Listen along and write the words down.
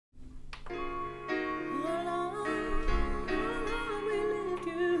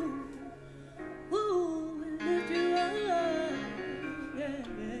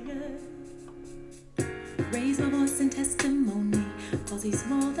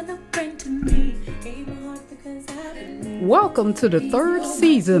Welcome to the third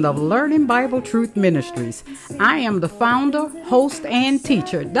season of Learning Bible Truth Ministries. I am the founder, host, and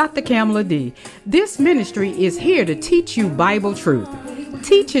teacher, Dr. Kamala D. This ministry is here to teach you Bible truth.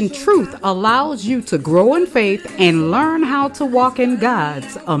 Teaching truth allows you to grow in faith and learn how to walk in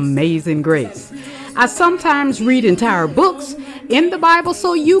God's amazing grace. I sometimes read entire books in the Bible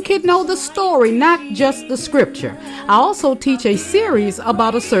so you can know the story, not just the scripture. I also teach a series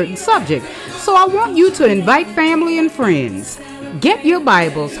about a certain subject, so I want you to invite family and friends. Get your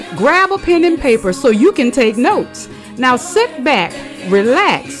Bibles, grab a pen and paper so you can take notes. Now sit back,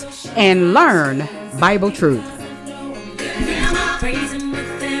 relax, and learn Bible truth.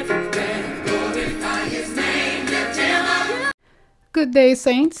 Good day,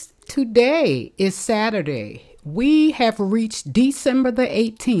 saints. Today is Saturday. We have reached December the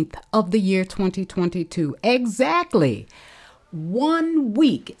 18th of the year 2022. Exactly 1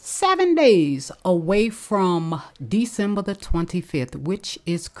 week, 7 days away from December the 25th, which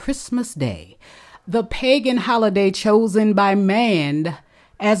is Christmas Day, the pagan holiday chosen by man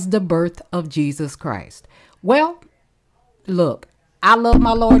as the birth of Jesus Christ. Well, look, I love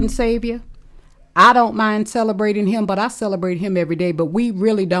my Lord and Savior. I don't mind celebrating him, but I celebrate him every day. But we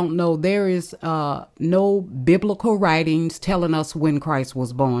really don't know. There is no biblical writings telling us when Christ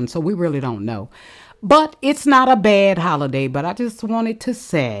was born. So we really don't know. But it's not a bad holiday. But I just wanted to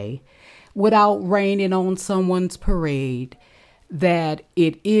say, without raining on someone's parade, that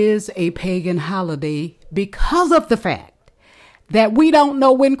it is a pagan holiday because of the fact that we don't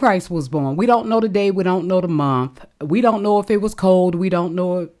know when Christ was born. We don't know the day. We don't know the month. We don't know if it was cold. We don't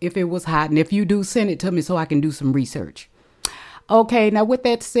know if it was hot. And if you do, send it to me so I can do some research. Okay, now with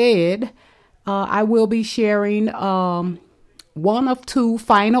that said, I will be sharing one of two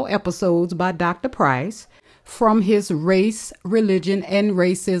final episodes by Dr. Price from his Race, Religion, and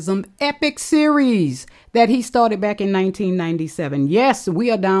Racism epic series that he started back in 1997. Yes, we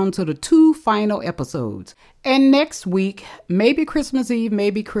are down to the two final episodes. And next week, maybe Christmas Eve,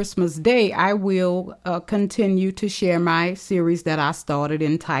 maybe Christmas Day, I will continue to share my series that I started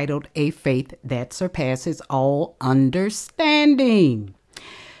entitled A Faith That Surpasses All Understanding.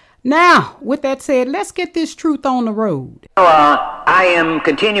 Now, with that said, let's get this truth on the road. I am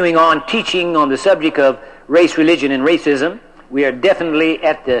continuing on teaching on the subject of race, religion, and racism. We are definitely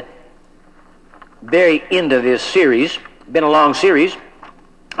at the very end of this series. Been a long series.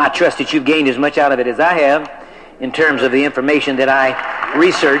 I trust that you've gained as much out of it as I have in terms of the information that I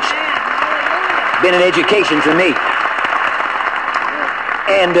researched. Been an education for me.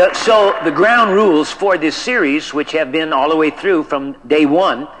 And so the ground rules for this series, which have been all the way through from day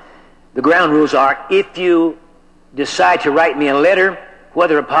one, the ground rules are: if you decide to write me a letter,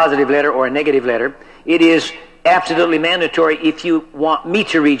 whether a positive letter or a negative letter, it is absolutely mandatory, if you want me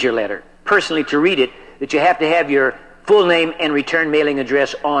to read your letter, personally to read it, that you have to have your full name and return mailing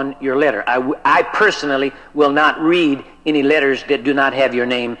address on your letter. I personally will not read any letters that do not have your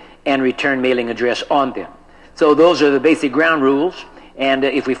name and return mailing address on them. So those are the basic ground rules, and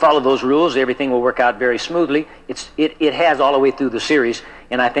if we follow those rules, everything will work out very smoothly. It has all the way through the series,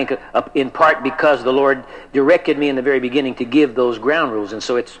 and I think in part because the Lord directed me in the very beginning to give those ground rules, and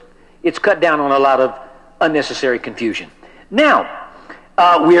so it's cut down on a lot of unnecessary confusion. Now,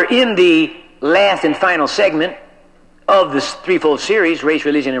 we're in the last and final segment of this threefold series, Race,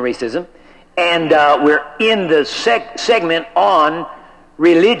 Religion, and Racism, and we're in the segment on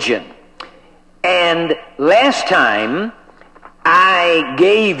religion. And last time, I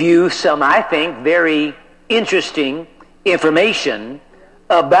gave you some, I think, very interesting information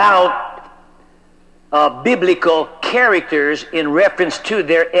about biblical characters in reference to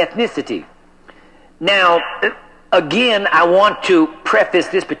their ethnicity. Now, again, I want to preface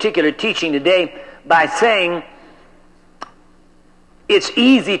this particular teaching today by saying it's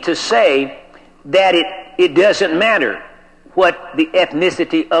easy to say that it doesn't matter what the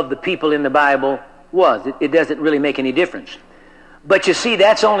ethnicity of the people in the Bible was. It doesn't really make any difference. But you see,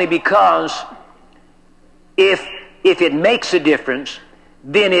 that's only because if it makes a difference,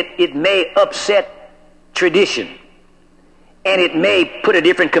 then it may upset tradition. And it may put a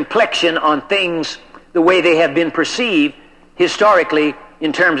different complexion on things the way they have been perceived historically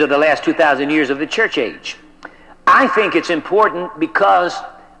in terms of the last 2,000 years of the church age. I think it's important because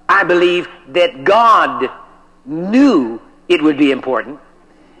I believe that God knew it would be important,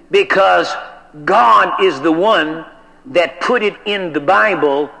 because God is the one that put it in the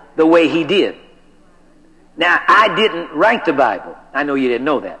Bible the way He did. Now, I didn't write the Bible. I know you didn't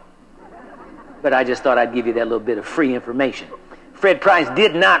know that. But I just thought I'd give you that little bit of free information. Fred Price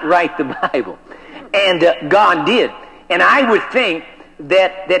did not write the Bible. And God did. And I would think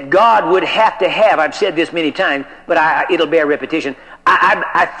that God would have to have, I've said this many times, but it'll bear repetition.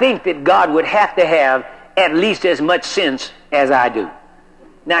 I think that God would have to have at least as much sense as I do.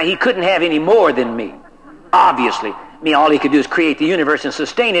 Now, he couldn't have any more than me, obviously. I mean, all he could do is create the universe and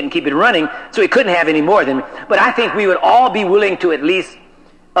sustain it and keep it running, so he couldn't have any more than me. But I think we would all be willing to at least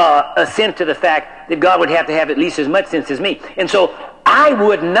assent to the fact that God would have to have at least as much sense as me. And so I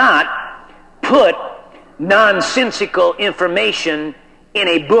would not put nonsensical information in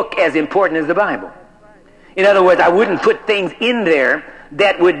a book as important as the Bible. In other words, I wouldn't put things in there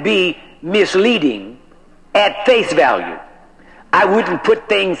that would be misleading at face value. I wouldn't put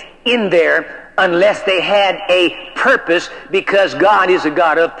things in there unless they had a purpose, because God is a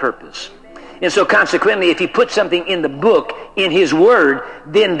God of purpose. And so consequently, if he puts something in the book, in his word,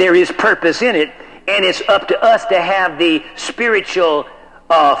 then there is purpose in it, and it's up to us to have the spiritual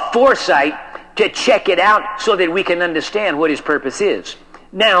foresight to check it out so that we can understand what his purpose is.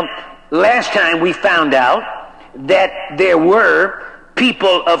 Now, last time we found out that there were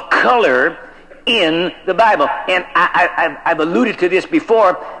people of color in the Bible. And I've alluded to this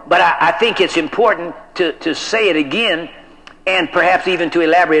before, but I think it's important to say it again, and perhaps even to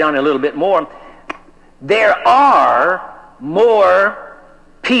elaborate on it a little bit more. There are more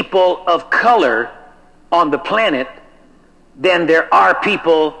people of color on the planet than there are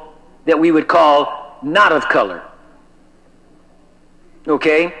people that we would call not of color.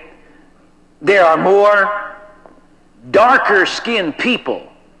 Okay? There are more darker skinned people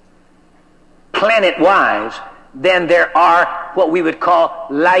planet-wise than there are what we would call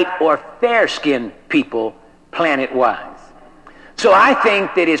light or fair-skinned people planet-wise. So I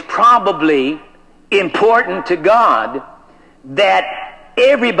think that it's probably important to God that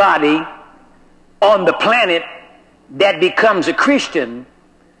everybody on the planet that becomes a Christian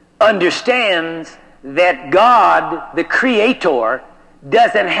understands that God, the Creator,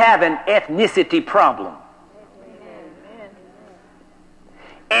 doesn't have an ethnicity problem.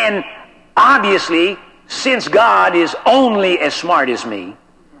 And obviously, since God is only as smart as me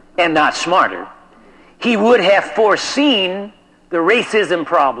and not smarter, he would have foreseen the racism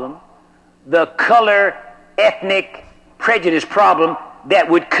problem, the color, ethnic prejudice problem that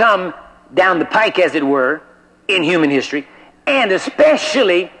would come down the pike, as it were, in human history. And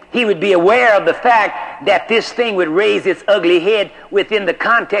especially, he would be aware of the fact that this thing would raise its ugly head within the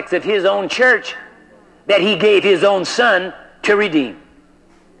context of his own church that he gave his own son to redeem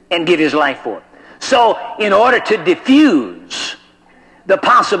and give his life for. So in order to diffuse the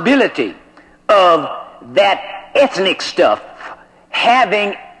possibility of that ethnic stuff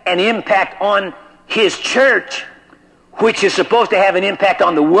having an impact on his church, which is supposed to have an impact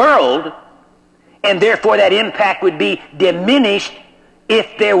on the world, and therefore that impact would be diminished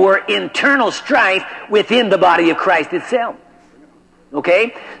if there were internal strife within the body of Christ itself.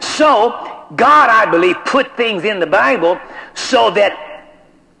 Okay? So God, I believe, put things in the Bible so that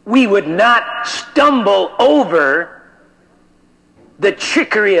we would not stumble over the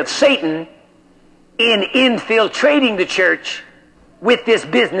trickery of Satan in infiltrating the church with this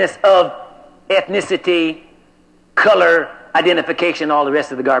business of ethnicity, color, identification, all the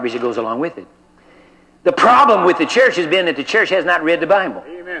rest of the garbage that goes along with it. The problem with the church has been that the church has not read the Bible.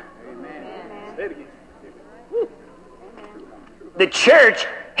 Amen. Amen. Say it again. The church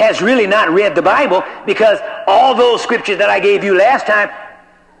has really not read the Bible, because all those scriptures that I gave you last time,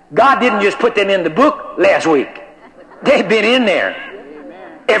 God didn't just put them in the book last week. They've been in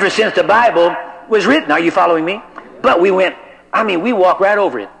there ever since the Bible was written. Are you following me? But we walked right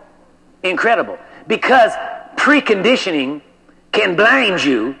over it. Incredible. Because preconditioning can blind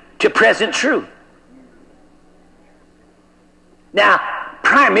you to present truth. Now,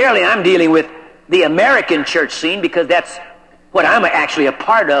 primarily I'm dealing with the American church scene, because that's what I'm actually a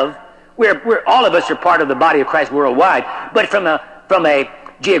part of. We're all of us are part of the body of Christ worldwide. But from a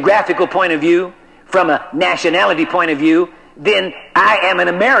geographical point of view, from a nationality point of view, then I am an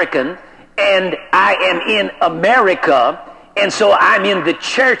American, and I am in America, and so I'm in the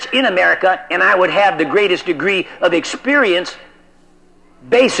church in America, and I would have the greatest degree of experience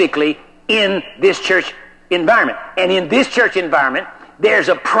basically in this church environment. And in this church environment, there's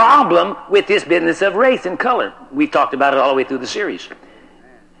a problem with this business of race and color. We've talked about it all the way through the series.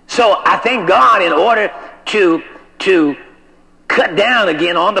 So I thank God, in order to cut down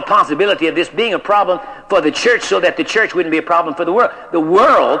again on the possibility of this being a problem for the church, so that the church wouldn't be a problem for the world. The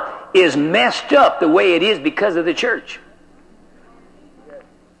world is messed up the way it is because of the church.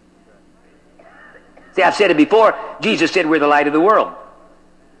 See, I've said it before. Jesus said we're the light of the world.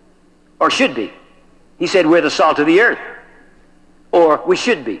 Or should be. He said we're the salt of the earth. Or we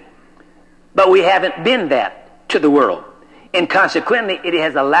should be. But we haven't been that to the world. And consequently, it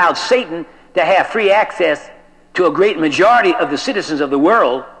has allowed Satan to have free access to a great majority of the citizens of the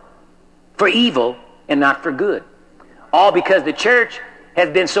world for evil and not for good. All because the church has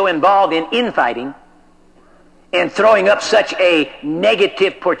been so involved in infighting and throwing up such a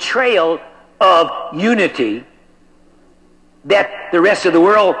negative portrayal of unity that the rest of the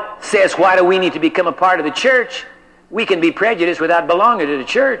world says, why do we need to become a part of the church? We can be prejudiced without belonging to the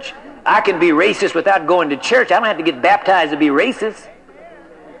church. I can be racist without going to church. I don't have to get baptized to be racist.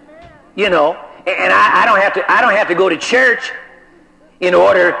 You know, and I don't have to go to church in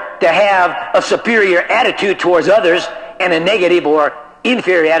order to have a superior attitude towards others and a negative or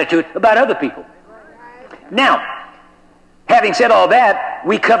inferior attitude about other people. Now, having said all that,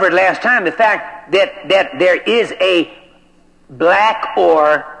 we covered last time the fact that there is a black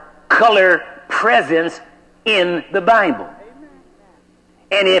or color presence in the Bible.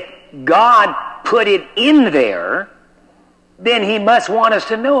 And if God put it in there, then he must want us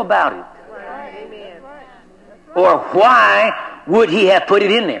to know about it. Or why would he have put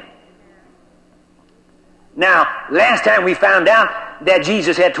it in there? Now, last time we found out that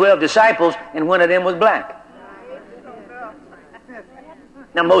Jesus had 12 disciples and one of them was black.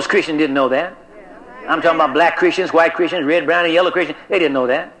 Now, most Christians didn't know that. I'm talking about black Christians, white Christians, red, brown, and yellow Christians. They didn't know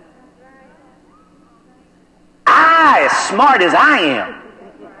that. As smart as I am,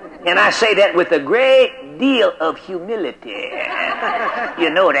 and I say that with a great deal of humility, you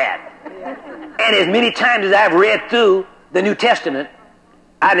know that. And as many times as I've read through the New Testament,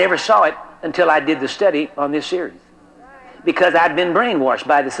 I never saw it until I did the study on this series. Because I'd been brainwashed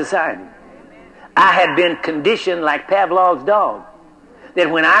by the society. I had been conditioned like Pavlov's dog, that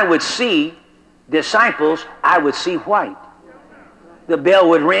when I would see disciples, I would see white. The bell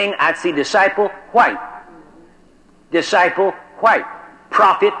would ring, I'd see disciple, white. Disciple, white.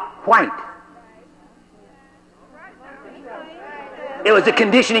 Prophet, white. It was a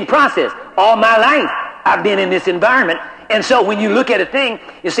conditioning process. All my life, I've been in this environment. And so when you look at a thing,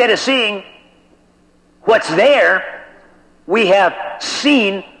 instead of seeing what's there, we have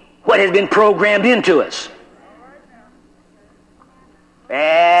seen what has been programmed into us.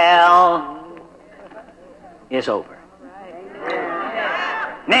 Well, it's over.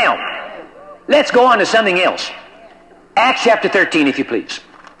 Now, let's go on to something else. Acts chapter 13, if you please.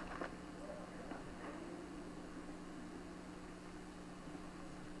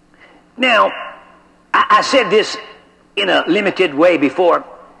 Now, I said this in a limited way before,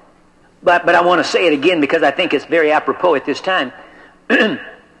 but I want to say it again because I think it's very apropos at this time.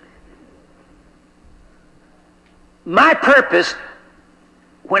 My purpose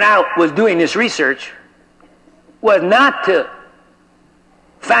when I was doing this research was not to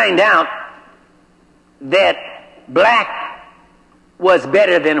find out that black was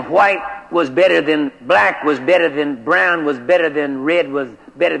better than white, was better than black, was better than brown, was better than red, was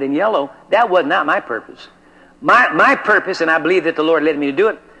better than yellow. That was not my purpose. My purpose, and I believe that the Lord led me to do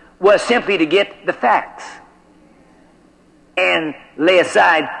it, was simply to get the facts and lay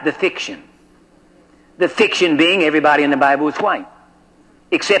aside the fiction. The fiction being everybody in the Bible is white,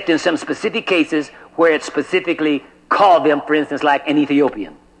 except in some specific cases where it specifically called them, for instance, like an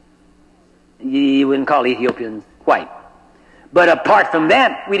Ethiopian. You wouldn't call Ethiopians white. But apart from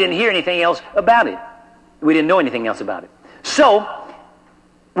that, we didn't hear anything else about it. We didn't know anything else about it. So,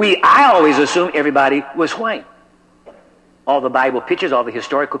 I always assumed everybody was white. All the Bible pictures, all the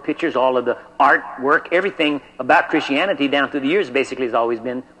historical pictures, all of the artwork, everything about Christianity down through the years basically has always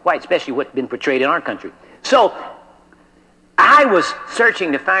been white, especially what's been portrayed in our country. So, I was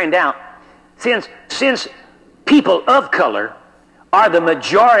searching to find out, since people of color are the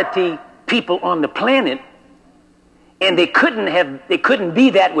majority people on the planet, and they couldn't be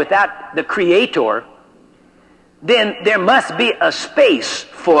that without the Creator, then there must be a space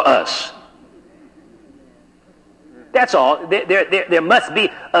for us. That's all. There must be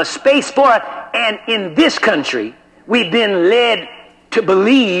a space for us. And in this country, we've been led to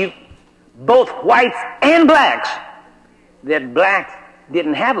believe, both whites and blacks, that blacks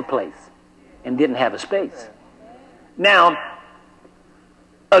didn't have a place and didn't have a space. Now,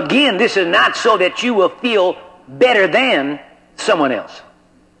 again, this is not so that you will feel better than someone else,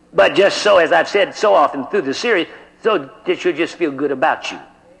 but just so, as I've said so often through the series, so that you'll just feel good about you.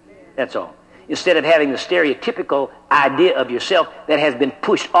 That's all. Instead of having the stereotypical idea of yourself that has been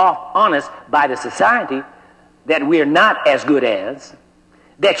pushed off on us by the society, that we're not as good as,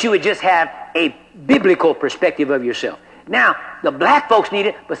 that you would just have a biblical perspective of yourself. Now, the black folks need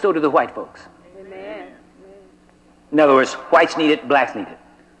it, but so do the white folks. Amen. In other words, whites need it, blacks need it.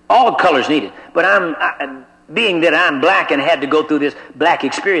 All colors need it. But being that I'm black and had to go through this black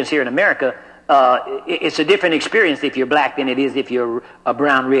experience here in America, it's a different experience if you're black than it is if you're a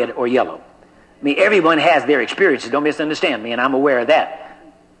brown, red, or yellow. I mean, everyone has their experiences. Don't misunderstand me, and I'm aware of that.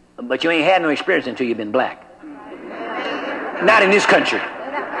 But you ain't had no experience until you've been black. Not in this country.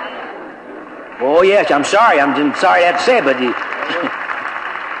 Oh, yes, I'm sorry. I'm sorry I have to say it, but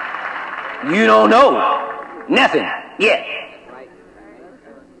you don't know nothing yet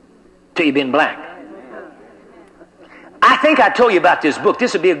till you've been black. I think I told you about this book.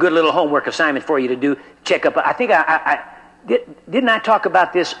 This would be a good little homework assignment for you to do. Check up. I think didn't I talk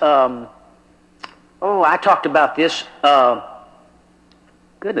about this? I talked about this.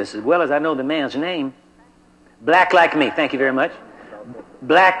 Goodness, as well as I know the man's name. Black Like Me. Thank you very much.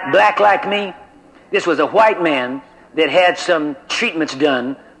 Black Like Me. This was a white man that had some treatments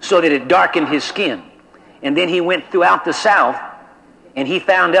done so that it darkened his skin. And then he went throughout the South and he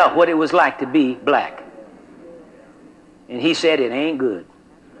found out what it was like to be black. And he said it ain't good.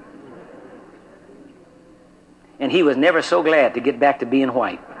 And he was never so glad to get back to being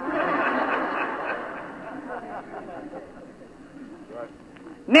white.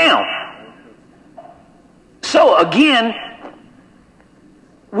 Now, so again,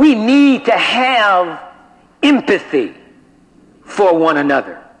 we need to have empathy for one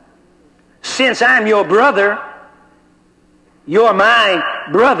another. Since I'm your brother, you're my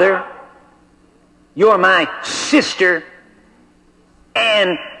brother, you're my sister,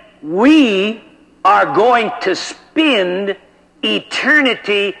 and we are going to spend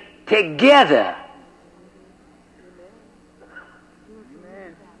eternity together.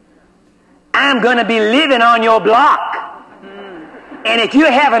 I'm going to be living on your block. And if you're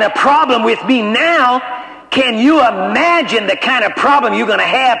having a problem with me now, can you imagine the kind of problem you're going to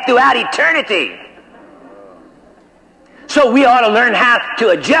have throughout eternity? So we ought to learn how to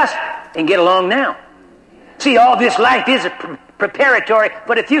adjust and get along now. See, all this life is preparatory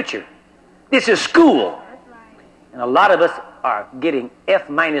for the future. This is school. And a lot of us are getting F-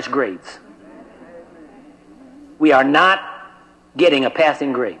 grades. We are not getting a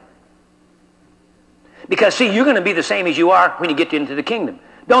passing grade. Because, see, you're going to be the same as you are when you get into the kingdom.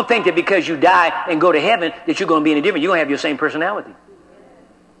 Don't think that because you die and go to heaven that you're going to be any different. You're going to have your same personality.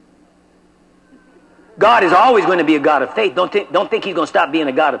 God is always going to be a God of faith. Don't think he's going to stop being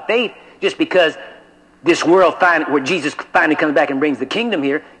a God of faith just because this world, where Jesus finally comes back and brings the kingdom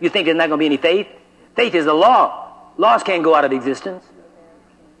here, you think there's not going to be any faith? Faith is a law. Laws can't go out of existence.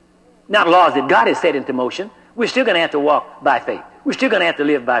 Not laws that God has set into motion. We're still going to have to walk by faith. We're still going to have to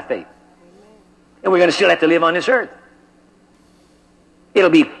live by faith. And we're going to still have to live on this earth. It'll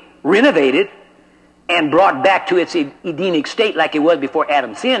be renovated and brought back to its Edenic state like it was before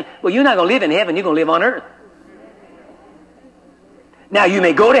Adam sinned. Well, you're not going to live in heaven. You're going to live on earth. Now, you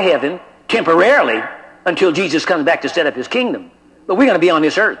may go to heaven temporarily until Jesus comes back to set up his kingdom. But we're going to be on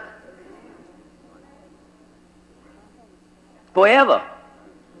this earth forever.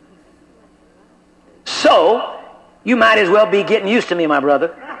 So, you might as well be getting used to me, my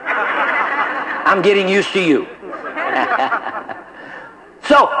brother. I'm getting used to you.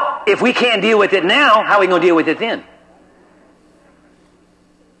 So, if we can't deal with it now, how are we going to deal with it then?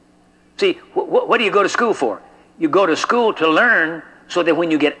 See, what do you go to school for? You go to school to learn so that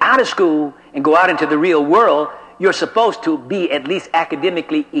when you get out of school and go out into the real world, you're supposed to be at least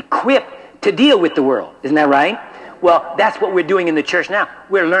academically equipped to deal with the world. Isn't that right? Well, that's what we're doing in the church now.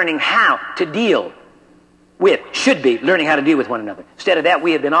 We're learning how to deal with, should be learning how to deal with one another. Instead of that,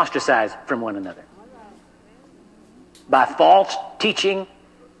 we have been ostracized from one another by false teaching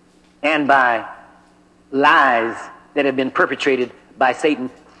and by lies that have been perpetrated by Satan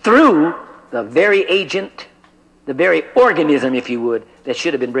through the very agent, the very organism, if you would, that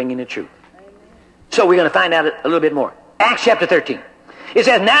should have been bringing the truth. So we're going to find out a little bit more. Acts chapter 13. It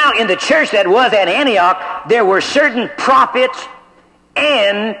says, now in the church that was at Antioch, there were certain prophets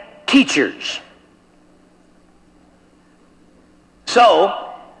and teachers.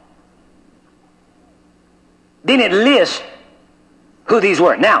 So, then it lists who these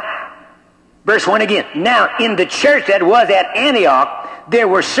were. Now, verse 1 again. Now, in the church that was at Antioch, there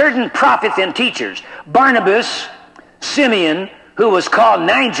were certain prophets and teachers. Barnabas, Simeon, who was called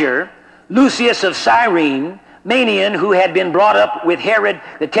Niger, Lucius of Cyrene, Manaen, who had been brought up with Herod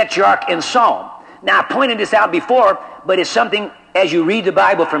the Tetrarch, and Saul. Now, I pointed this out before, but it's something, as you read the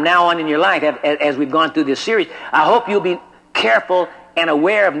Bible from now on in your life, as we've gone through this series, I hope you'll be careful and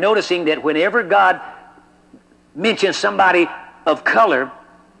aware of noticing that whenever God mentions somebody of color,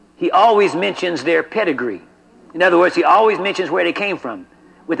 he always mentions their pedigree. In other words, he always mentions where they came from.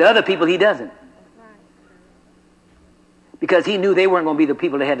 With the other people, he doesn't. Because he knew they weren't going to be the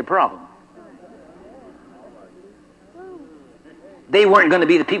people that had the problem. They weren't going to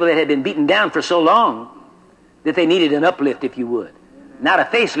be the people that had been beaten down for so long that they needed an uplift, if you would. Not a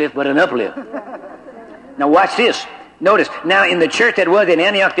facelift, but an uplift. Now watch this. Notice, now in the church that was in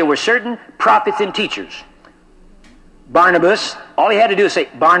Antioch, there were certain prophets and teachers. Barnabas, all he had to do is say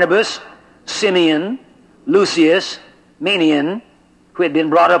Barnabas, Simeon, Lucius, Manaen, who had been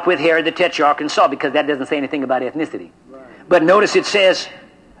brought up with Herod the Tetrarch and Saul, because that doesn't say anything about ethnicity. Right. But notice it says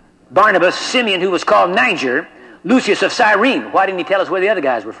Barnabas, Simeon, who was called Niger, Lucius of Cyrene. Why didn't he tell us where the other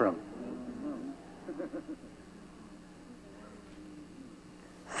guys were from?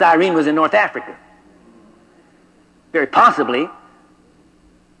 Cyrene was in North Africa. Very possibly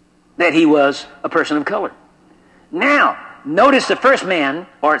that he was a person of color. Now, notice the first man,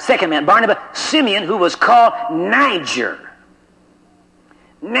 or second man, Barnabas, Simeon, who was called Niger.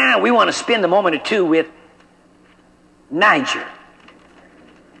 Now, we want to spend a moment or two with Niger.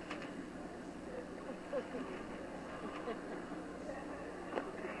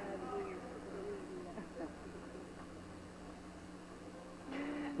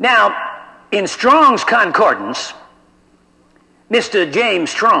 Now, in Strong's Concordance, Mr.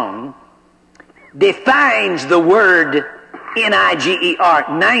 James Strong defines the word Niger,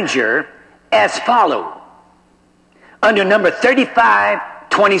 Niger, as follows. Under number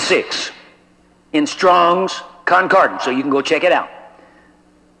 3526 in Strong's Concordance, so you can go check it out.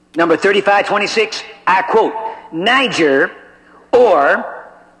 Number 3526, I quote, Niger,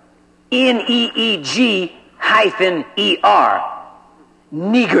 or Neeg-er,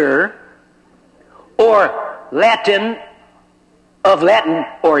 Niger, or Latin, of Latin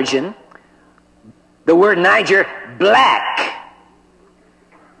origin, the word Niger, black.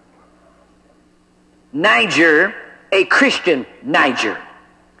 Niger, a Christian Niger.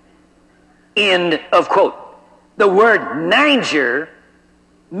 End of quote. The word Niger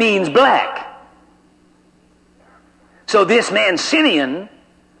means black. So this man Simeon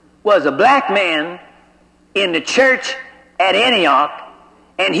was a black man in the church at Antioch,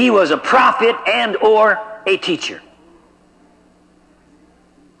 and he was a prophet and or a teacher.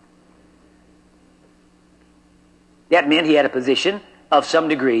 That meant he had a position of some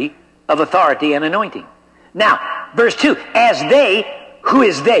degree of authority and anointing. Now, verse 2, as they, who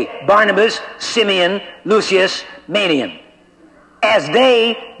is they? Barnabas, Simeon, Lucius, Manaen. As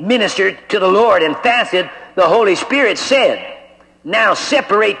they ministered to the Lord and fasted, the Holy Spirit said, now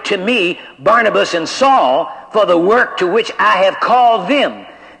separate to me Barnabas and Saul for the work to which I have called them.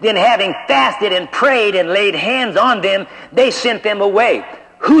 Then having fasted and prayed and laid hands on them, they sent them away.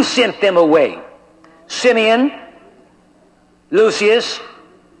 Who sent them away? Simeon, Lucius,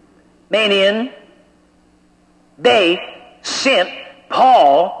 Manaen. They sent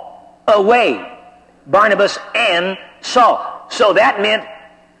Paul away, Barnabas and Saul. So that meant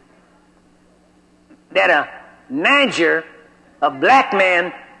that a Niger, a black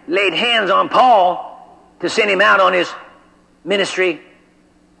man, laid hands on Paul to send him out on his ministry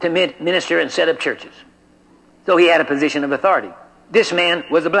to minister and set up churches. So he had a position of authority. This man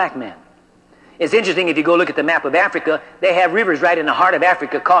was a black man. It's interesting, if you go look at the map of Africa, they have rivers right in the heart of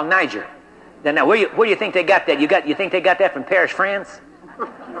Africa called Niger. Now, where do you think they got that? You think they got that from Paris, France?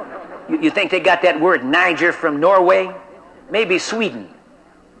 You think they got that word Niger from Norway? Maybe Sweden.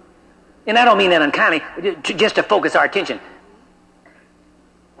 And I don't mean that unkindly, just to focus our attention.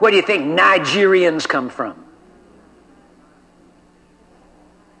 Where do you think Nigerians come from?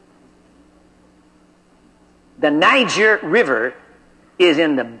 The Niger River is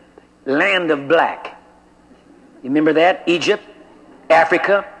in the land of black. You remember that? Egypt,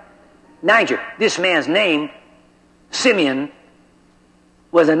 Africa, Niger. This man's name, Simeon,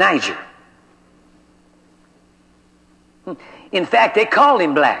 was a Niger. In fact, they called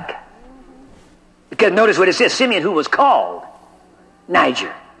him black. Because notice what it says, Simeon, who was called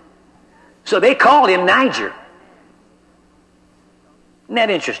Niger. So they called him Niger. Isn't that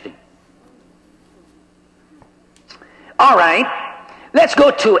interesting? All right, let's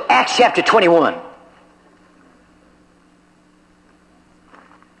go to Acts chapter 21.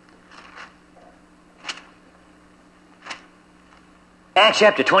 Acts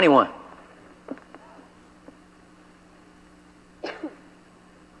chapter 21.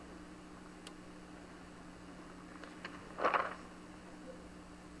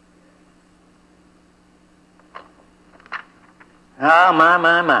 Oh,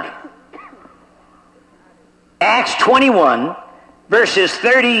 my. Acts 21, verses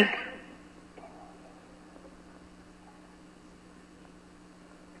 30.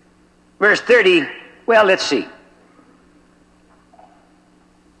 Verse 30, well, let's see.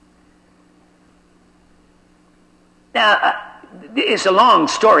 Now, it's a long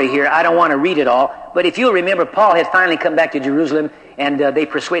story here. I don't want to read it all. But if you'll remember, Paul had finally come back to Jerusalem, and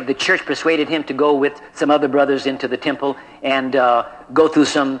the church persuaded him to go with some other brothers into the temple and go through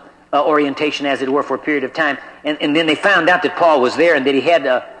some orientation, as it were, for a period of time. And then they found out that Paul was there and that he had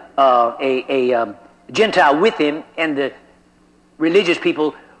a Gentile with him, and the religious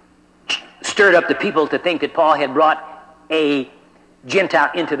people stirred up the people to think that Paul had brought a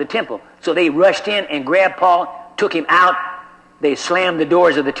Gentile into the temple. So they rushed in and grabbed Paul, took him out. They slammed the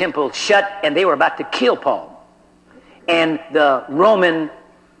doors of the temple shut, and they were about to kill Paul. And the Roman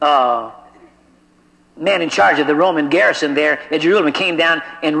man in charge of the Roman garrison there at Jerusalem came down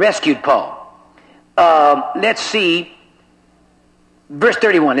and rescued Paul. Let's see. Verse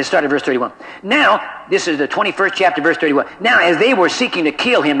 31. Let's start at verse 31. Now, this is the 21st chapter, verse 31. Now, as they were seeking to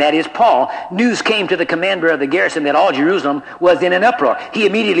kill him, that is Paul, news came to the commander of the garrison that all Jerusalem was in an uproar. He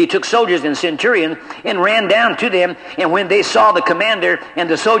immediately took soldiers and centurions and ran down to them, and when they saw the commander and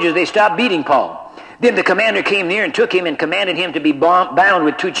the soldiers, they stopped beating Paul. Then the commander came near and took him and commanded him to be bound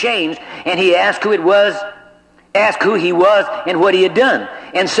with 2 chains, and he asked who he was and what he had done.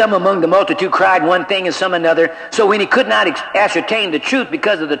 And some among the multitude cried one thing and some another. So when he could not ascertain the truth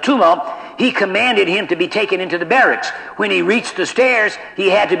because of the tumult, he commanded him to be taken into the barracks. When he reached the stairs, he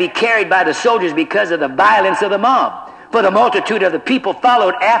had to be carried by the soldiers because of the violence of the mob. For the multitude of the people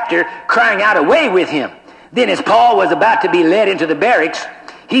followed after, crying out, "Away with him!" Then as Paul was about to be led into the barracks,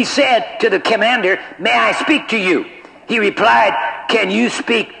 he said to the commander, "May I speak to you?" He replied, "Can you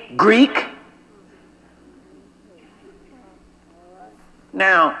speak Greek?"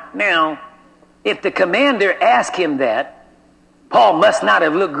 Now, if the commander asked him that, Paul must not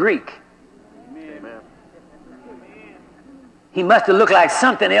have looked Greek. Amen. He must have looked like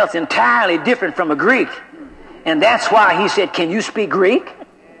something else entirely different from a Greek. And that's why he said, "Can you speak Greek?"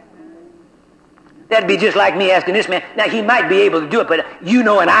 That'd be just like me asking this man. Now, he might be able to do it, but you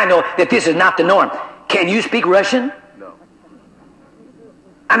know and I know that this is not the norm. Can you speak Russian? No.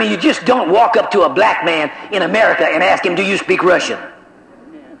 I mean, you just don't walk up to a black man in America and ask him, "Do you speak Russian?"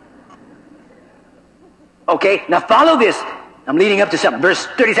 Okay, now follow this. I'm leading up to something. Verse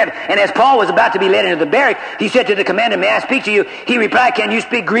 37. And as Paul was about to be led into the barrack, he said to the commander, "May I speak to you?" He replied, "Can you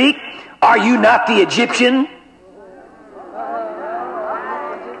speak Greek? Are you not the Egyptian?"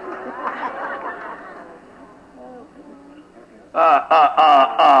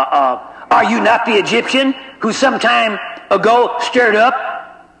 Are you not the Egyptian who some time ago stirred up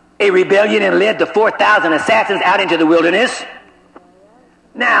a rebellion and led the 4,000 assassins out into the wilderness?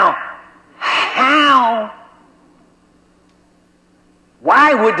 Now,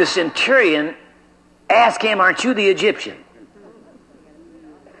 why would the centurion ask him, "Aren't you the Egyptian?"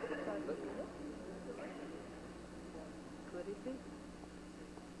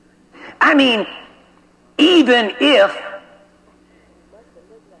 I mean, even if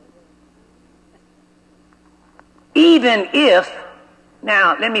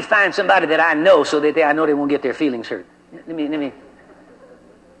now let me find somebody that I know so that I know they won't get their feelings hurt. Let me.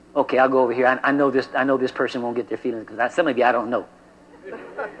 Okay, I'll go over here. I know this person won't get their feelings because some of you I don't know.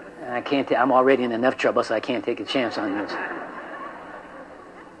 And I can't. I'm already in enough trouble, so I can't take a chance on this.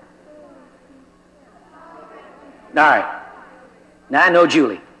 All right. Now I know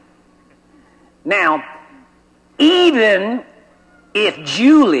Julie. Now, even if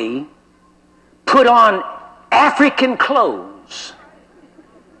Julie put on African clothes,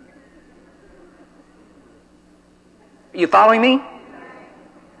 you following me?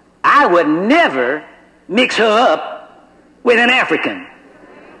 I would never mix her up with an African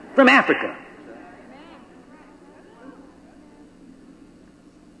from Africa.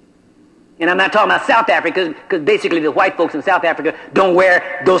 And I'm not talking about South Africa, because basically the white folks in South Africa don't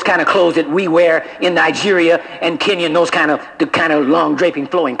wear those kind of clothes that we wear in Nigeria and Kenya, and the kind of long draping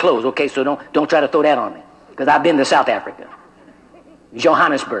flowing clothes. Okay, so don't try to throw that on me, because I've been to South Africa,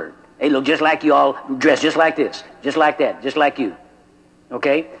 Johannesburg. They look just like you, all dressed just like this, just like that, just like you.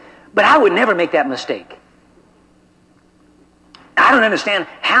 Okay, but I would never make that mistake. I don't understand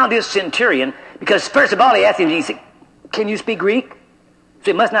how this centurion, because first of all he asked him, he said, "Can you speak Greek?" So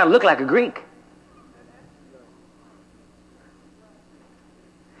it must not look like a Greek.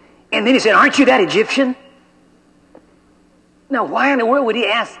 And then he said, "Aren't you that Egyptian?" Now, why in the world would he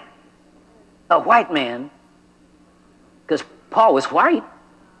ask a white man? Because Paul was white.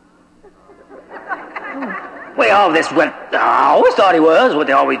 Well, all this went, I always thought he was, what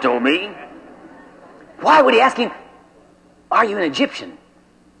they always told me. Why would he ask him, "Are you an Egyptian?"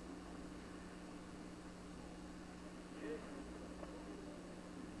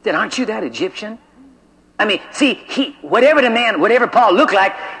 He said, "Aren't you that Egyptian?" I mean, see, whatever Paul looked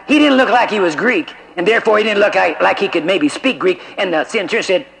like, he didn't look like he was Greek, and therefore he didn't look like he could maybe speak Greek. And the centurion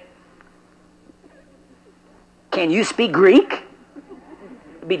said, "Can you speak Greek?"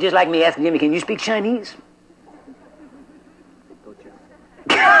 It'd be just like me asking Jimmy, "Can you speak Chinese?"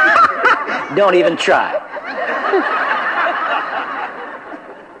 Don't even try.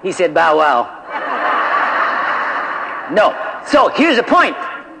 He said, "Bow wow." No. So here's the point.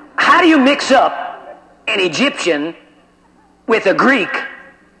 How do you mix up an Egyptian with a Greek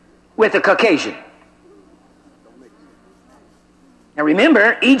with a Caucasian? Now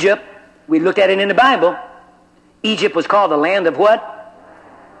remember, Egypt, we looked at it in the Bible. Egypt was called the land of what?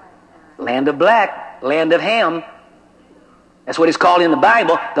 Land of black, land of Ham. That's what it's called in the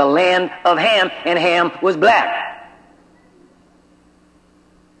Bible, the land of Ham, and Ham was black.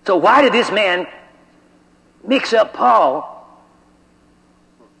 So why did this man mix up Paul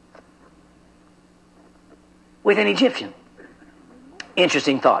with an Egyptian?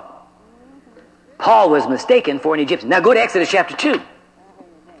 Interesting thought. Paul was mistaken for an Egyptian. Now go to Exodus chapter 2.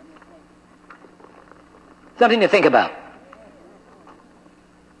 Something to think about.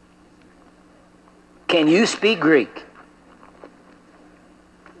 Can you speak Greek?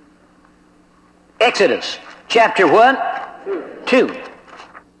 Exodus chapter what? 2.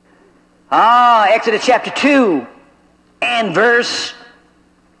 Exodus chapter 2 and verse 2.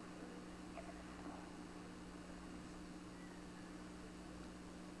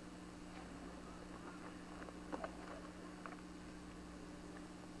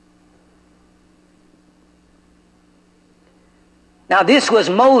 Now this was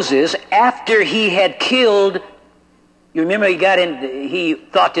Moses after he had killed. You remember he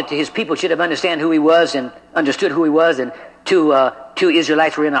thought that his people should have understood who he was, and two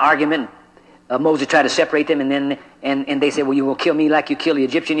Israelites were in an argument. Moses tried to separate them, and they said, "Well, you will kill me like you killed the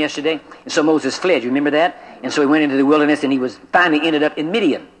Egyptian yesterday." And so Moses fled. You remember that? And so he went into the wilderness, and he was finally ended up in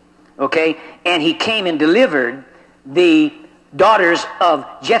Midian. Okay? And he came and delivered the daughters of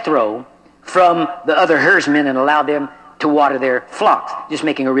Jethro from the other herdsmen and allowed them to water their flocks. Just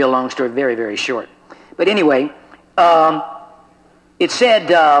making a real long story very, very short. But anyway, it said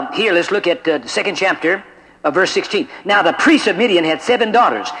here, let's look at the second chapter of verse 16. Now the priests of Midian had 7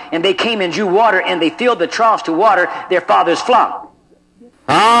 daughters, and they came and drew water, and they filled the troughs to water their father's flock.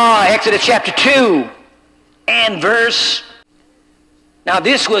 Exodus chapter 2 and verse. Now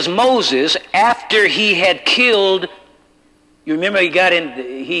this was Moses after he had killed. You remember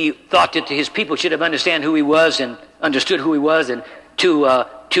he thought that his people should have understood who he was, and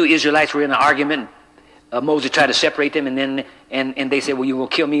two Israelites were in an argument. Moses tried to separate them, and they said, "Well, you will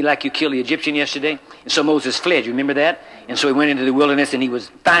kill me like you killed the Egyptian yesterday." And so Moses fled. You remember that? And so he went into the wilderness, and he was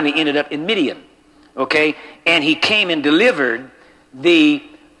finally ended up in Midian. Okay? And he came and delivered the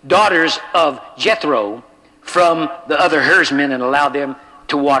daughters of Jethro from the other herdsmen and allowed them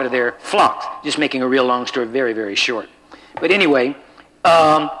to water their flocks. Just making a real long story very, very short. But anyway,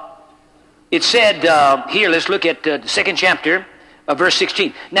 it said here, let's look at the second chapter of verse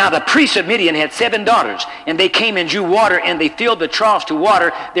 16. Now the priests of Midian had 7 daughters, and they came and drew water, and they filled the troughs to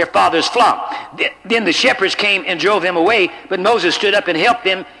water their father's flock. Then the shepherds came and drove them away, but Moses stood up and helped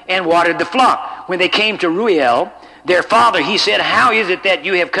them and watered the flock. When they came to Reuel, their father, he said, "How is it that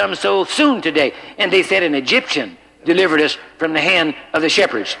you have come so soon today?" And they said, "An Egyptian delivered us from the hand of the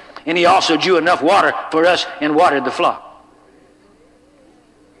shepherds, and he also drew enough water for us and watered the flock."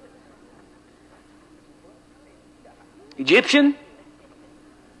 Egyptian?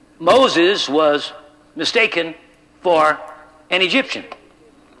 Moses was mistaken for an Egyptian.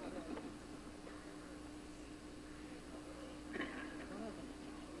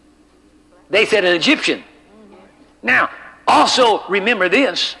 They said an Egyptian. Now, also remember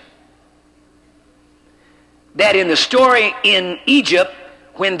this, that in the story in Egypt,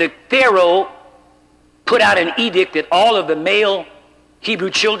 when the Pharaoh put out an edict that all of the male Hebrew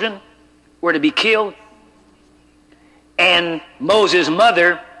children were to be killed, and Moses'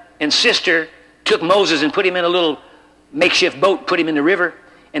 mother and sister took Moses and put him in a little makeshift boat, put him in the river,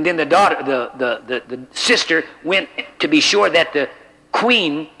 and then the sister went to be sure that the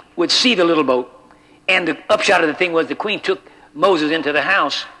queen would see the little boat. And the upshot of the thing was the queen took Moses into the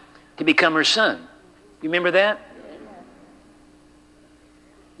house to become her son. You remember that?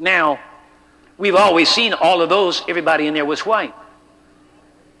 Now, we've always seen all of those, everybody in there was white.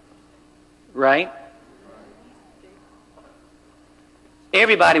 Right?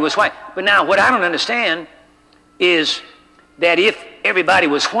 Everybody was white. But now, what I don't understand is that if everybody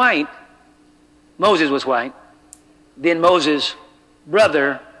was white, Moses was white, then Moses'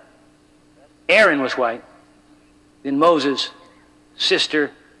 brother Aaron was white, then Moses'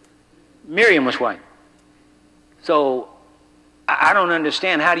 sister Miriam was white. So I don't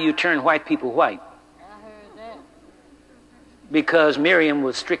understand, how do you turn white people white? Because Miriam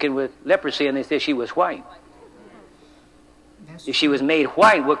was stricken with leprosy and they said she was white. If she was made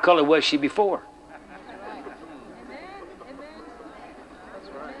white, what color was she before?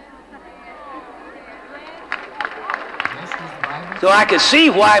 So I could see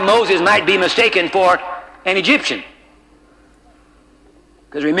why Moses might be mistaken for an Egyptian.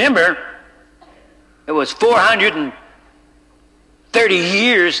 Because remember, it was 430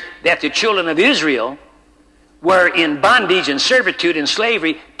 years that the children of Israel were in bondage and servitude and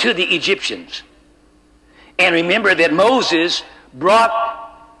slavery to the Egyptians. And remember that Moses brought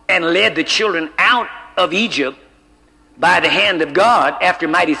and led the children out of Egypt by the hand of God after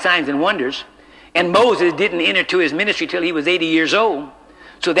mighty signs and wonders. And Moses didn't enter to his ministry till he was 80 years old.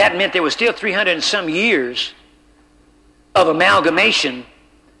 So that meant there was still 300 and some years of amalgamation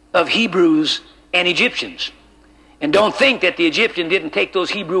of Hebrews and Egyptians. And don't think that the Egyptian didn't take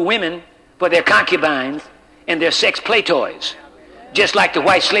those Hebrew women for their concubines and their sex play toys. Just like the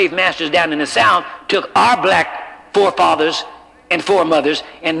white slave masters down in the South took our black forefathers and foremothers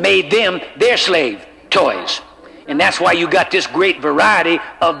and made them their slave toys. And that's why you got this great variety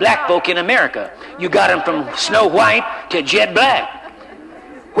of black folk in America. You got them from Snow White to jet black.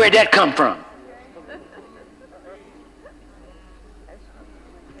 Where'd that come from?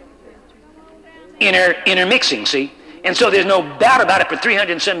 Intermixing, see? And so there's no doubt about it, for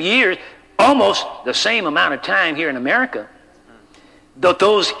 300 and some years, almost the same amount of time here in America, that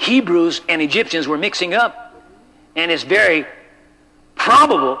those Hebrews and Egyptians were mixing up. And it's very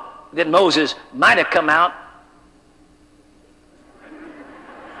probable that Moses might have come out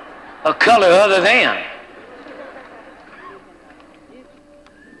a color other than.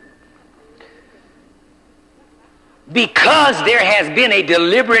 Because there has been a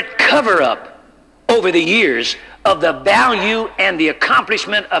deliberate cover-up over the years of the value and the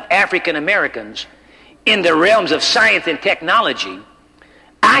accomplishment of African Americans in the realms of science and technology,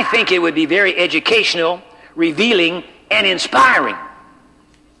 I think it would be very educational, revealing, and inspiring,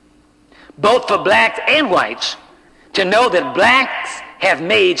 both for blacks and whites, to know that blacks have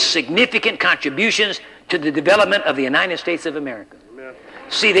made significant contributions to the development of the United States of America. Amen.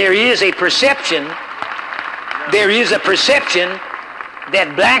 See, there is a perception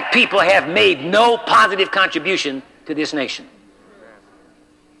that black people have made no positive contribution to this nation.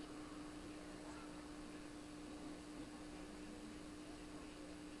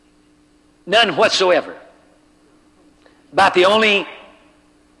 None whatsoever. About the only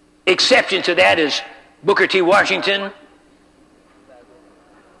exception to that is Booker T. Washington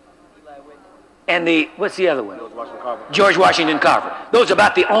and what's the other one? George Washington Carver. Those are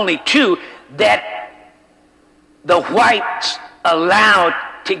about the only two that the whites allowed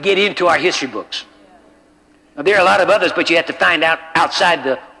to get into our history books. Now, there are a lot of others, but you have to find out outside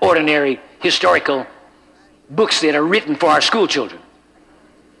the ordinary historical books that are written for our school children.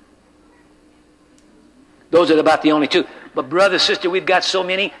 Those are about the only two. But brother, sister, we've got so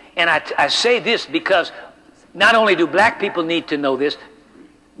many, and I say this because not only do black people need to know this,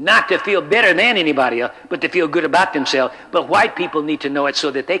 not to feel better than anybody else, but to feel good about themselves, but white people need to know it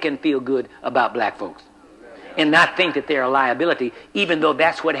so that they can feel good about black folks and not think that they're a liability, even though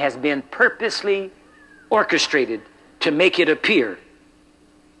that's what has been purposely orchestrated to make it appear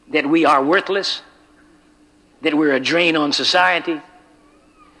that we are worthless, that we're a drain on society,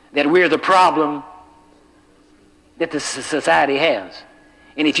 that we're the problem that the society has.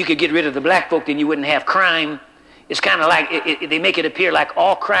 And if you could get rid of the black folk, then you wouldn't have crime. It's kind of like, they make it appear like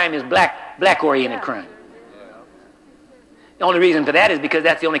all crime is black-oriented crime. The only reason for that is because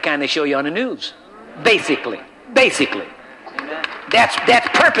that's the only kind they show you on the news. Basically. That's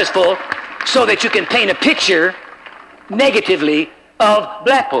purposeful so that you can paint a picture negatively of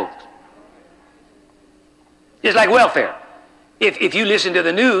black folks. Just like welfare. If you listen to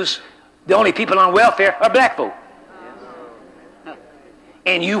the news, the only people on welfare are black folk.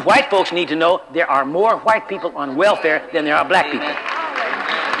 And you white folks need to know there are more white people on welfare than there are black people.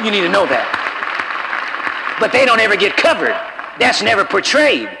 You need to know that. But they don't ever get covered. That's never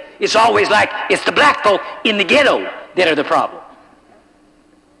portrayed. It's always like it's the black folk in the ghetto that are the problem.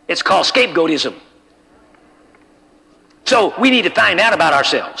 It's called scapegoatism. So we need to find out about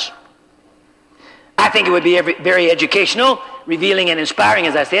ourselves. I think it would be very educational, revealing and inspiring,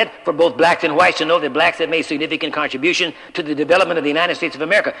 as I said, for both blacks and whites to know that blacks have made significant contribution to the development of the United States of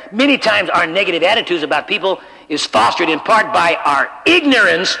America. Many times our negative attitudes about people is fostered in part by our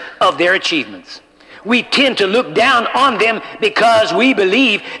ignorance of their achievements. We tend to look down on them because we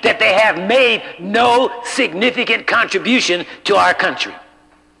believe that they have made no significant contribution to our country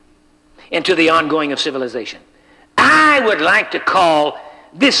and to the ongoing of civilization. I would like to call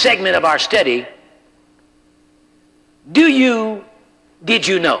this segment of our study, Did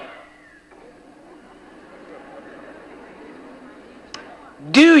You Know?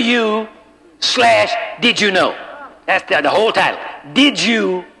 Do you / did you know? That's the whole title.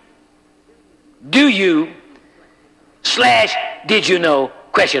 Do you / did you know? ?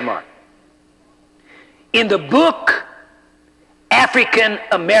 In the book African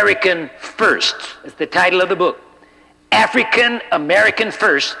American First, that's the title of the book, African American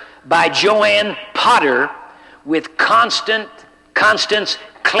First by Joanne Potter with Constance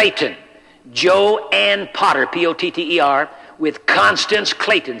Clayton. Joanne Potter, P-O-T-T-E-R, with Constance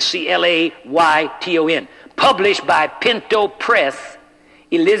Clayton, C-L-A-Y-T-O-N, published by Pinto Press,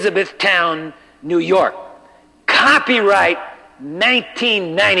 Elizabethtown, New York. Copyright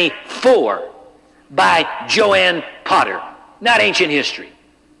 1994 by Joanne Potter, not ancient history.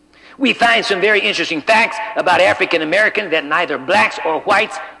 We find some very interesting facts about African Americans that neither blacks or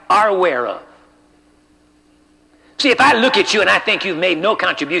whites are aware of. See, if I look at you and I think you've made no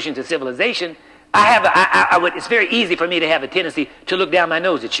contribution to civilization, it's very easy for me to have a tendency to look down my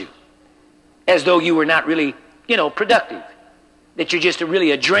nose at you, as though you were not really, productive, that you're just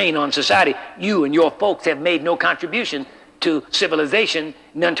really a drain on society. You and your folks have made no contribution to civilization,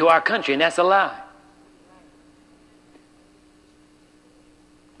 none to our country, and that's a lie.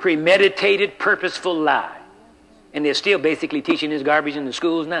 Premeditated, purposeful lie. And they're still basically teaching this garbage in the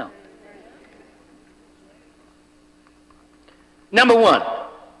schools now. Number one,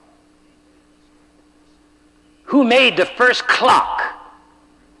 who made the first clock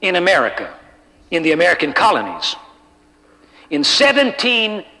in America, in the American colonies? In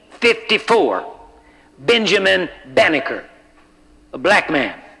 1754, Benjamin Banneker, a black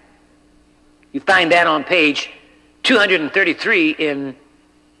man. You find that on page 233 in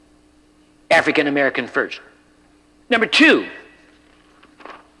African American First. Number two,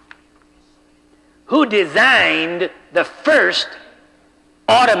 who designed the first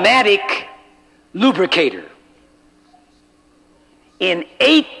automatic lubricator? In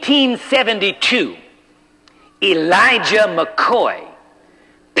 1872, Elijah McCoy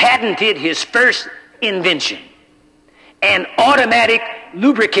patented his first invention, an automatic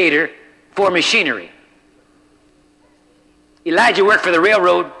lubricator for machinery. Elijah worked for the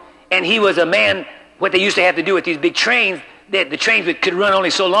railroad, and he was a man, what they used to have to do with these big trains, that the trains could run only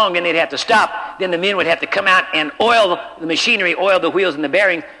so long, then they'd have to stop. Then the men would have to come out and oil the machinery, oil the wheels and the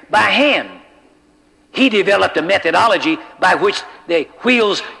bearings by hand. He developed a methodology by which the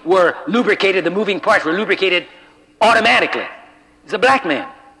wheels were lubricated, the moving parts were lubricated automatically. He's a black man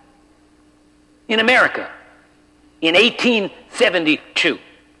in America in 1872.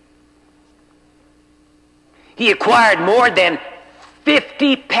 He acquired more than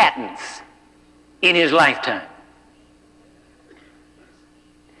 50 patents in his lifetime.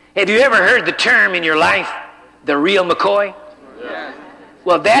 Have you ever heard the term in your life, the real McCoy? Yes.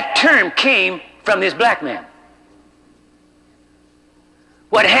 Well, that term came from this black man.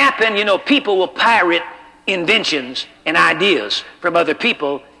 What happened, people will pirate inventions and ideas from other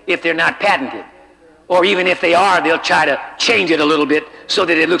people if they're not patented. Or even if they are, they'll try to change it a little bit so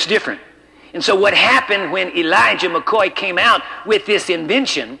that it looks different. And so what happened when Elijah McCoy came out with this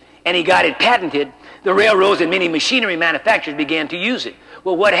invention and he got it patented, the railroads and many machinery manufacturers began to use it.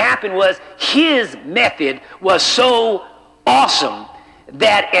 Well, what happened was his method was so awesome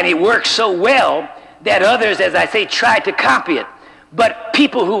and it worked so well that others, as I say, tried to copy it. But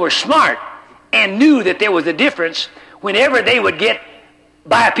people who were smart and knew that there was a difference, whenever they would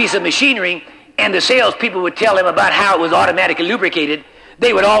buy a piece of machinery and the salespeople would tell them about how it was automatically lubricated,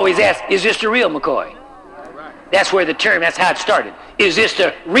 they would always ask, is this the real McCoy? That's where that's how it started. Is this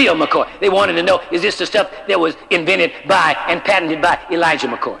the real McCoy? They wanted to know, is this the stuff that was invented by and patented by Elijah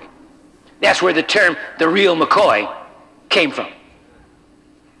McCoy? That's where the term, the real McCoy, came from.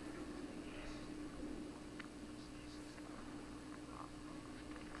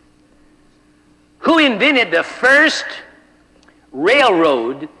 Who invented the first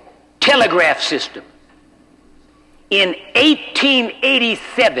railroad telegraph system? In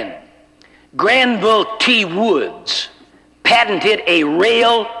 1887, Granville T. Woods patented a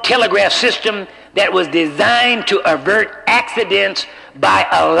rail telegraph system that was designed to avert accidents by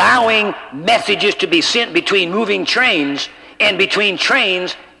allowing messages to be sent between moving trains and between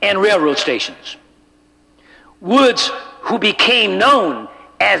trains and railroad stations. Woods, who became known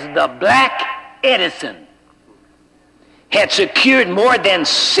as the Black Edison, had secured more than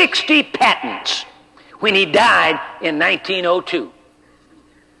 60 patents when he died in 1902.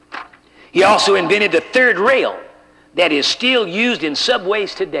 He also invented the third rail that is still used in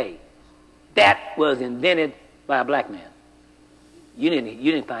subways today. That was invented by a black man. You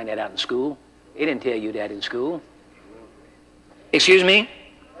didn't find that out in school. They didn't tell you that in school. Excuse me?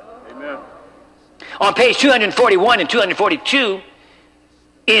 Amen. On page 241 and 242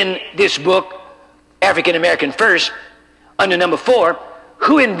 in this book, African American First, under number 4,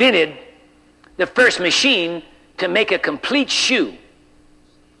 who invented the first machine to make a complete shoe?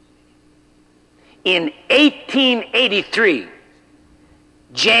 In 1883,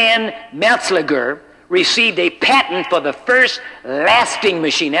 Jan Meltzliger received a patent for the first lasting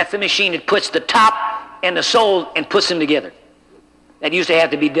machine. That's the machine that puts the top and the sole and puts them together. That used to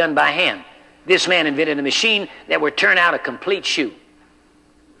have to be done by hand. This man invented a machine that would turn out a complete shoe.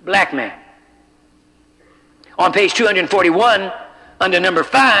 Black man. On page 241, under number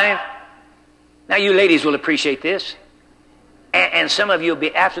 5, now you ladies will appreciate this, and some of you will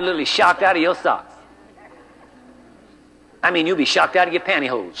be absolutely shocked out of your socks. I mean, you'll be shocked out of your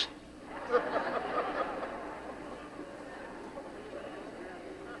pantyhose.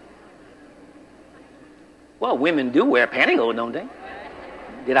 Well, women do wear pantyhose, don't they?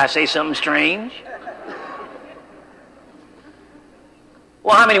 Did I say something strange?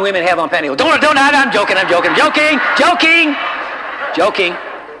 Well, how many women have on pantyhose? Don't, I'm joking.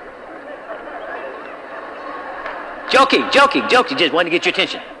 Joking, just wanted to get your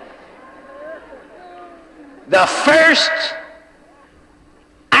attention. The first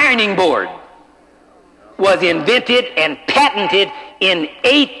ironing board was invented and patented in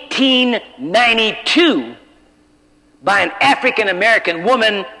 1892 by an African-American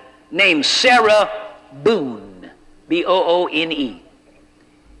woman named Sarah Boone, B-O-O-N-E.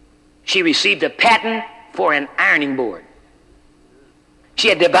 She received a patent for an ironing board. She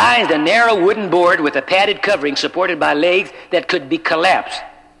had devised a narrow wooden board with a padded covering supported by legs that could be collapsed.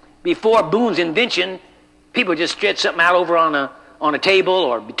 Before Boone's invention, people just stretched something out over on a table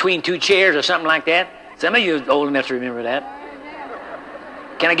or between two chairs or something like that. Some of you are old enough to remember that.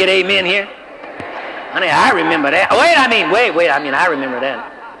 Can I get amen here? Honey, I remember that. I remember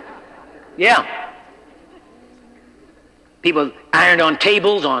that. Yeah. People ironed on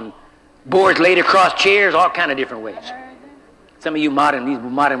tables, on boards laid across chairs, all kind of different ways. Some of you these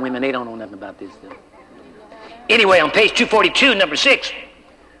modern women, they don't know nothing about this stuff. Anyway, on page 242, number 6.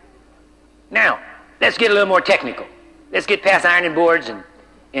 Now, let's get a little more technical. Let's get past ironing boards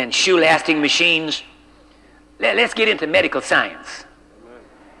and shoe lasting machines. Let's get into medical science.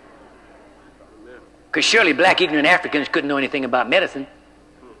 Because surely black ignorant Africans couldn't know anything about medicine.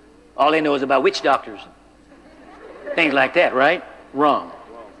 All they know is about witch doctors. Things like that, right? Wrong.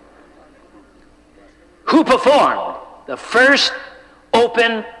 Who performed the first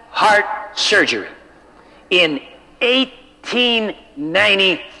open heart surgery? In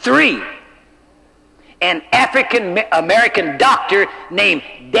 1893, an African-American doctor named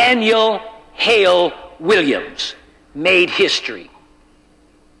Daniel Hale Williams made history.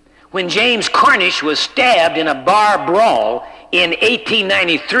 When James Cornish was stabbed in a bar brawl in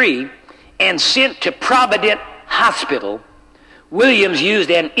 1893 and sent to Providence Hospital, Williams used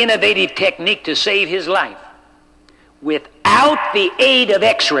an innovative technique to save his life. Without the aid of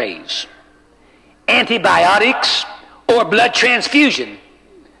x-rays, antibiotics, or blood transfusion,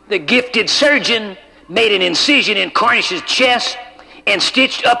 the gifted surgeon made an incision in Cornish's chest and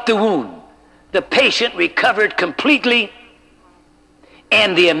stitched up the wound. The patient recovered completely,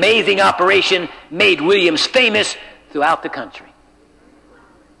 and the amazing operation made Williams famous throughout the country.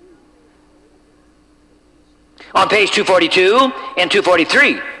 On page 242 and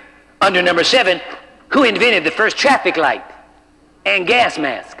 243, under number 7, who invented the first traffic light and gas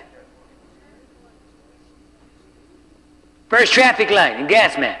mask? First traffic light and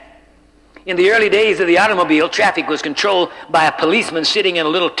gas mask. In the early days of the automobile, traffic was controlled by a policeman sitting in a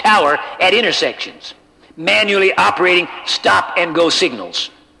little tower at intersections, manually operating stop-and-go signals.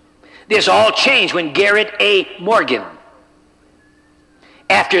 This all changed when Garrett A. Morgan,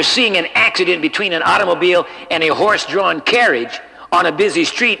 after seeing an accident between an automobile and a horse-drawn carriage on a busy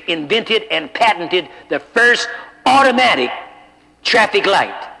street, invented and patented the first automatic traffic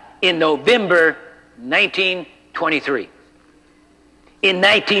light in November 1923. In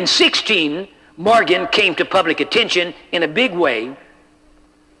 1916, Morgan came to public attention in a big way.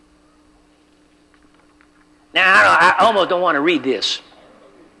 Now, I almost don't want to read this,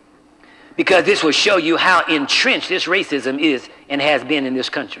 because this will show you how entrenched this racism is and has been in this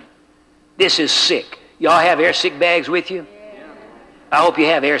country. This is sick. Y'all have air sick bags with you? I hope you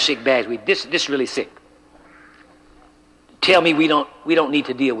have air sick bags with you. This is really sick. Tell me we don't need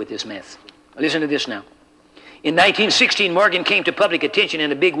to deal with this mess. Listen to this now. In 1916, Morgan came to public attention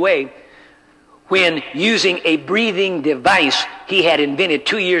in a big way when, using a breathing device he had invented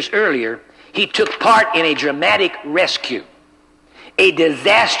 2 years earlier, he took part in a dramatic rescue. A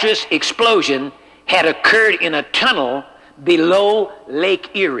disastrous explosion had occurred in a tunnel below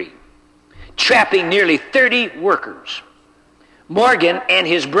Lake Erie, trapping nearly 30 workers. Morgan and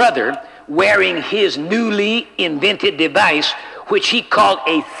his brother, wearing his newly invented device, which he called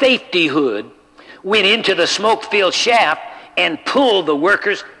a safety hood, went into the smoke-filled shaft and pulled the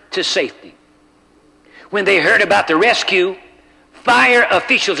workers to safety. When they heard about the rescue, fire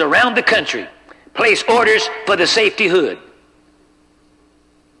officials around the country placed orders for the safety hood.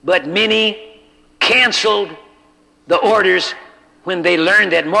 But many canceled the orders when they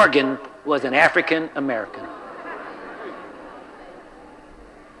learned that Morgan was an African American.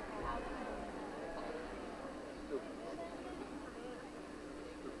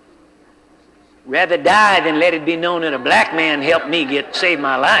 Rather die than let it be known that a black man helped me save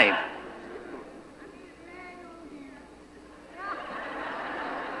my life.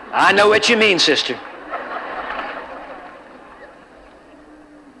 I know what you mean, sister.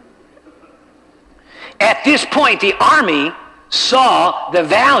 At this point, the Army saw the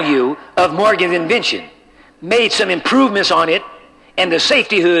value of Morgan's invention, made some improvements on it, and the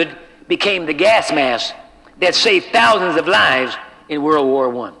safety hood became the gas mask that saved thousands of lives in World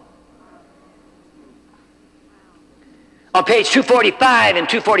War I. On page 245 and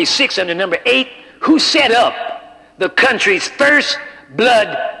 246 under number 8, who set up the country's first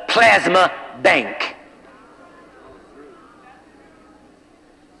blood plasma bank?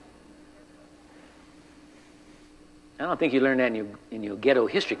 I don't think you learned that in your ghetto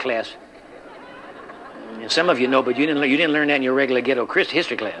history class. Some of you know, but you didn't learn that in your regular ghetto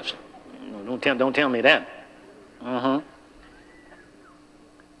history class. Don't tell me that.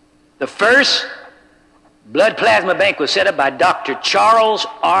 The first blood plasma bank was set up by Dr. Charles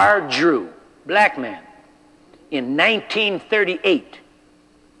R. Drew, black man, in 1938.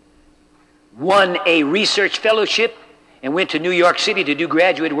 Won a research fellowship and went to New York City to do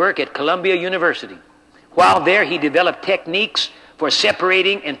graduate work at Columbia University. While there, he developed techniques for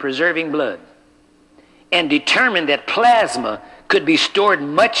separating and preserving blood and determined that plasma could be stored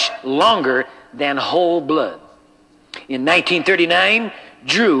much longer than whole blood. In 1939,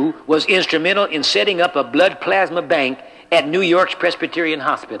 Drew was instrumental in setting up a blood plasma bank at New York's Presbyterian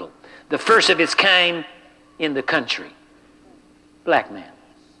Hospital, the first of its kind in the country. Black man.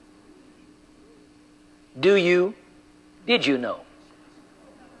 Did you know?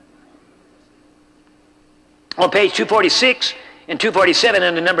 On page 246 and 247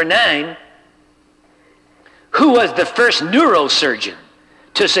 under number 9, who was the first neurosurgeon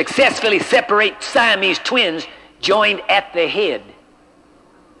to successfully separate Siamese twins joined at the head?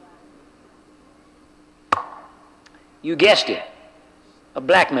 You guessed it, a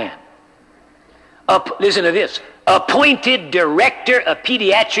black man. Listen to this. Appointed director of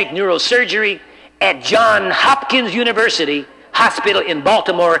pediatric neurosurgery at Johns Hopkins University Hospital in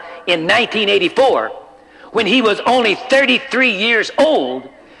Baltimore in 1984, when he was only 33 years old,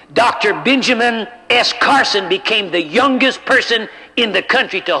 Dr. Benjamin S. Carson became the youngest person in the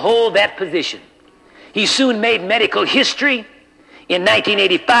country to hold that position. He soon made medical history. In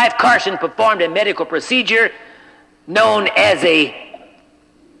 1985, Carson performed a medical procedure known as a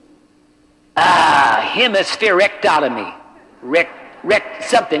hemispherectomy.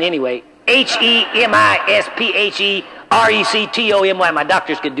 Something anyway. Hemispherectomy. My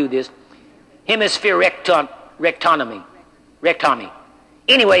doctors could do this. Hemispherectomy.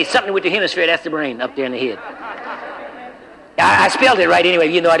 Anyway, something with the hemisphere, that's the brain up there in the head. I spelled it right anyway,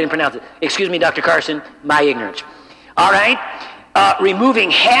 even though I didn't pronounce it. Excuse me, Dr. Carson, my ignorance. All right?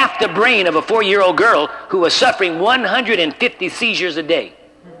 Removing half the brain of a 4-year-old girl who was suffering 150 seizures a day.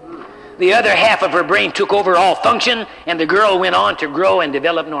 The other half of her brain took over all function, and the girl went on to grow and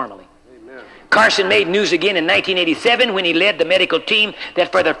develop normally. Amen. Carson made news again in 1987 when he led the medical team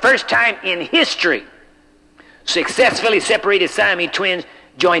that for the first time in history successfully separated Siamese twins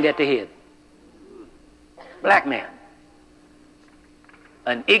joined at the head. Black man.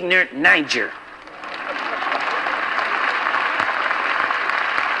 An ignorant Niger.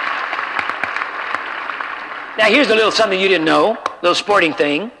 Now here's a little something you didn't know, a little sporting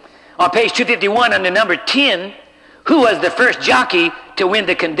thing. On page 251 under number 10, who was the first jockey to win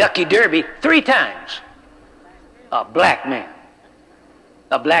the Kentucky Derby 3 times? A black man.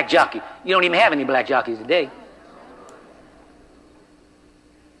 A black jockey. You don't even have any black jockeys today.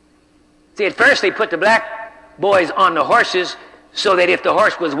 See, at first they put the black boys on the horses so that if the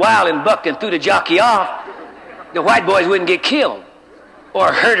horse was wild and bucked and threw the jockey off, the white boys wouldn't get killed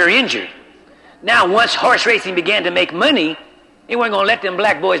or hurt or injured. Now, once horse racing began to make money, they weren't going to let them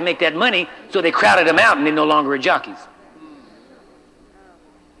black boys make that money, so they crowded them out and they no longer were jockeys.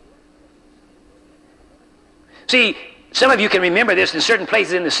 See, some of you can remember this in certain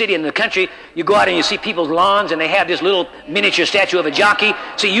places in the city and the country. You go out and you see people's lawns and they have this little miniature statue of a jockey.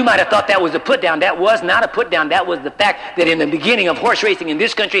 See, you might have thought that was a put down. That was not a put down. That was the fact that in the beginning of horse racing in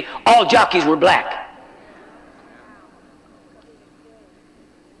this country, all jockeys were black.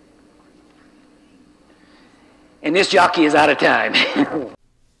 And this jockey is out of time.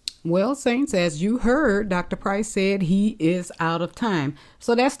 Well, saints, as you heard, Dr. Price said he is out of time.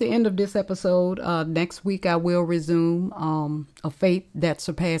 So that's the end of this episode. Next week, I will resume A Faith That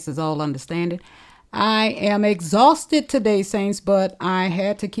Surpasses All Understanding. I am exhausted today, saints, but I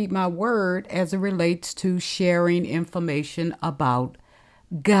had to keep my word as it relates to sharing information about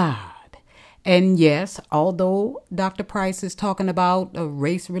God. And yes, although Dr. Price is talking about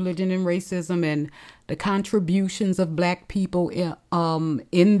race, religion, and racism and the contributions of black people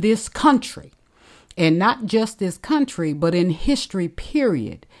in this country, and not just this country, but in history,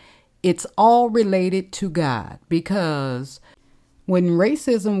 period, it's all related to God. Because when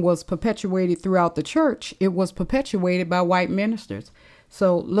racism was perpetuated throughout the church, it was perpetuated by white ministers.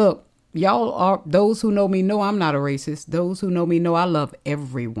 So look, y'all are, those who know me know I'm not a racist. Those who know me know I love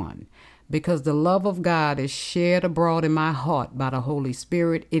everyone. Because the love of God is shared abroad in my heart by the Holy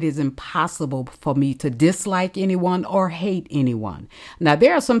Spirit. It is impossible for me to dislike anyone or hate anyone. Now,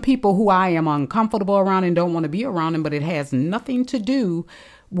 there are some people who I am uncomfortable around and don't want to be around them, but it has nothing to do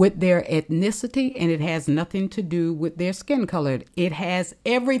with their ethnicity and it has nothing to do with their skin color. It has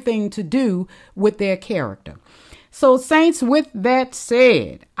everything to do with their character. So, saints, with that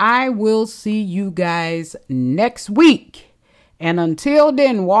said, I will see you guys next week. And until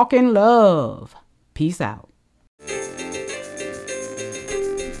then, walk in love. Peace out.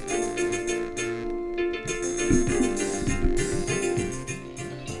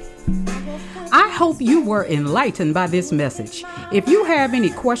 I hope you were enlightened by this message. If you have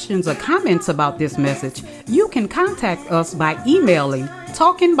any questions or comments about this message, you can contact us by emailing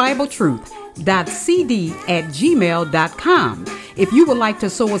talkingbibletruth.cd@gmail.com. If you would like to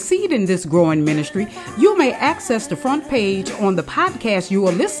sow a seed in this growing ministry, you may access the front page on the podcast you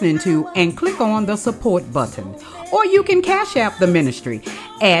are listening to and click on the support button. Or you can cash app the ministry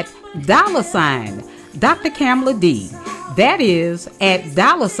at $Dr. Kamala D. That is at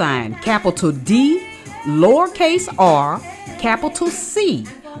 $, capital D, lowercase r, capital C,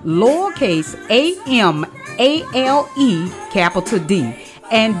 lowercase AMALE, capital D,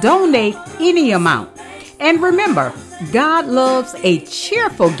 and donate any amount. And remember, God loves a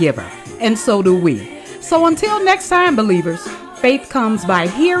cheerful giver, and so do we. So until next time, believers, faith comes by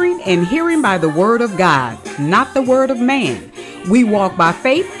hearing, and hearing by the word of God, not the word of man. We walk by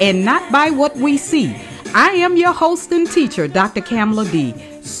faith and not by what we see. I am your host and teacher, Dr. Kamala D.,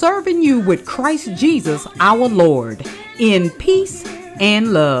 serving you with Christ Jesus, our Lord, in peace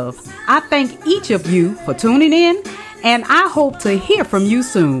and love. I thank each of you for tuning in, and I hope to hear from you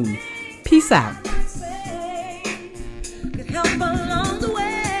soon. Peace out.